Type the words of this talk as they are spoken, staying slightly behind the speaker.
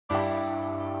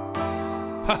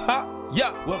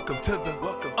Yeah. Welcome to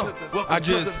the I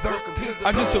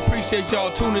just appreciate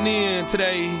y'all tuning in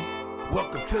today.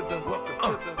 Welcome to the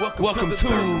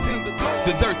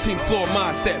the 13th Floor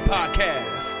Mindset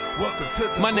Podcast.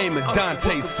 My name is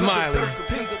Dante Smiley,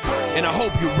 and I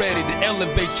hope you're ready to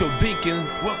elevate your thinking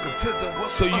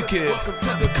so you can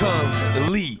become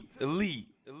elite.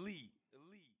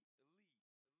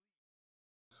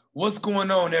 What's going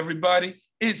on, everybody?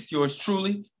 It's yours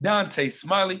truly, Dante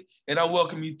Smiley, and I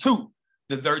welcome you to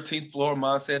the 13th Floor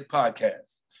Mindset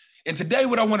Podcast. And today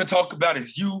what I want to talk about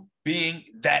is you being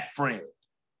that friend.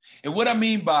 And what I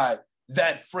mean by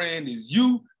that friend is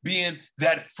you being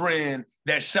that friend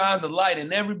that shines a light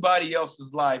in everybody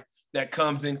else's life that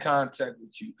comes in contact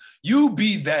with you. You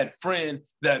be that friend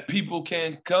that people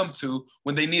can come to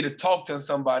when they need to talk to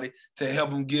somebody to help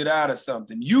them get out of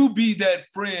something. You be that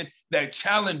friend that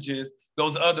challenges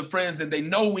those other friends, and they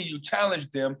know when you challenge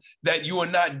them that you are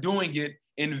not doing it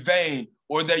in vain,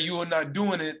 or that you are not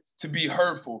doing it to be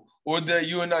hurtful, or that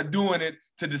you are not doing it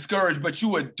to discourage, but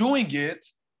you are doing it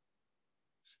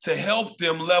to help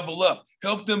them level up,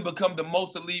 help them become the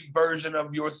most elite version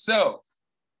of yourself.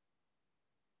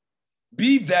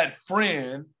 Be that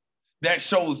friend that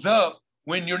shows up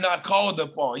when you're not called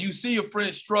upon. You see your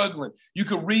friend struggling. You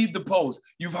can read the post.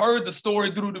 You've heard the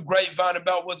story through the grapevine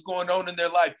about what's going on in their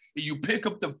life. And you pick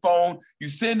up the phone, you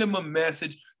send them a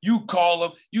message, you call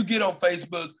them, you get on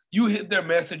Facebook, you hit their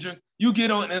messengers, you get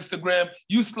on Instagram,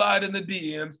 you slide in the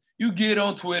DMs, you get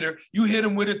on Twitter, you hit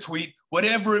them with a tweet,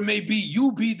 whatever it may be,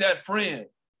 you be that friend.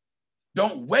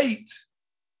 Don't wait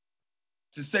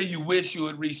to say you wish you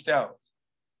had reached out.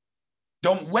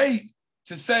 Don't wait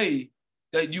to say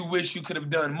that you wish you could have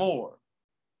done more.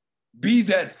 Be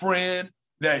that friend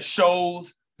that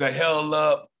shows the hell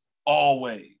up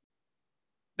always.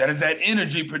 That is that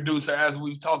energy producer, as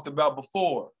we've talked about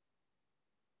before.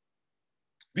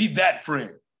 Be that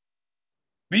friend.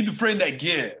 Be the friend that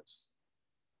gives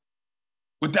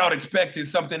without expecting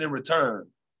something in return.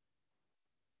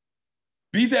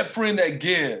 Be that friend that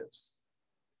gives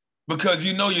because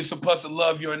you know you're supposed to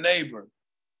love your neighbor.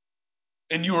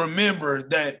 And you remember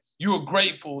that you are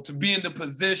grateful to be in the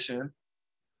position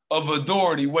of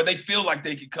authority where they feel like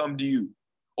they can come to you.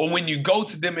 Or when you go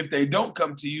to them, if they don't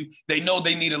come to you, they know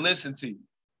they need to listen to you.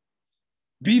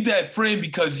 Be that friend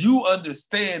because you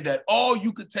understand that all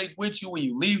you could take with you when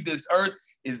you leave this earth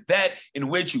is that in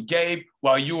which you gave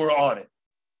while you were on it.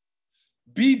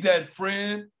 Be that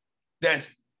friend that's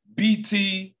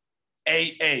BTAA,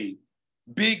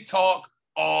 big talk,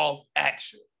 all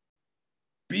action.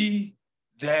 Be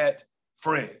that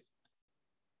friend.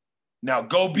 Now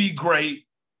go be great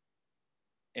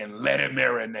and let it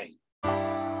marinate.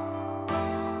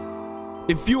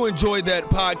 If you enjoyed that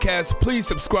podcast, please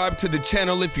subscribe to the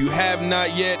channel if you have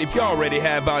not yet. If you already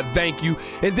have, I thank you.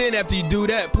 And then after you do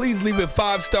that, please leave a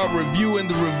 5-star review in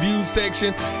the review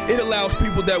section. It allows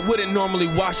people that wouldn't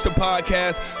normally watch the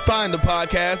podcast find the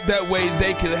podcast. That way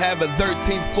they can have a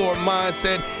 13th floor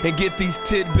mindset and get these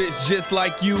tidbits just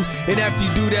like you. And after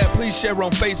you do that, please share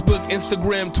on Facebook,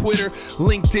 Instagram, Twitter,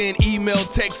 LinkedIn, email,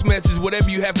 text message, whatever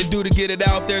you have to do to get it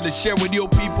out there to share with your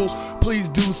people.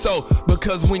 Please do so,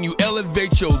 because when you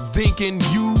elevate your thinking,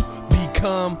 you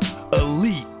become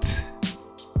elite.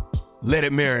 Let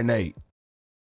it marinate.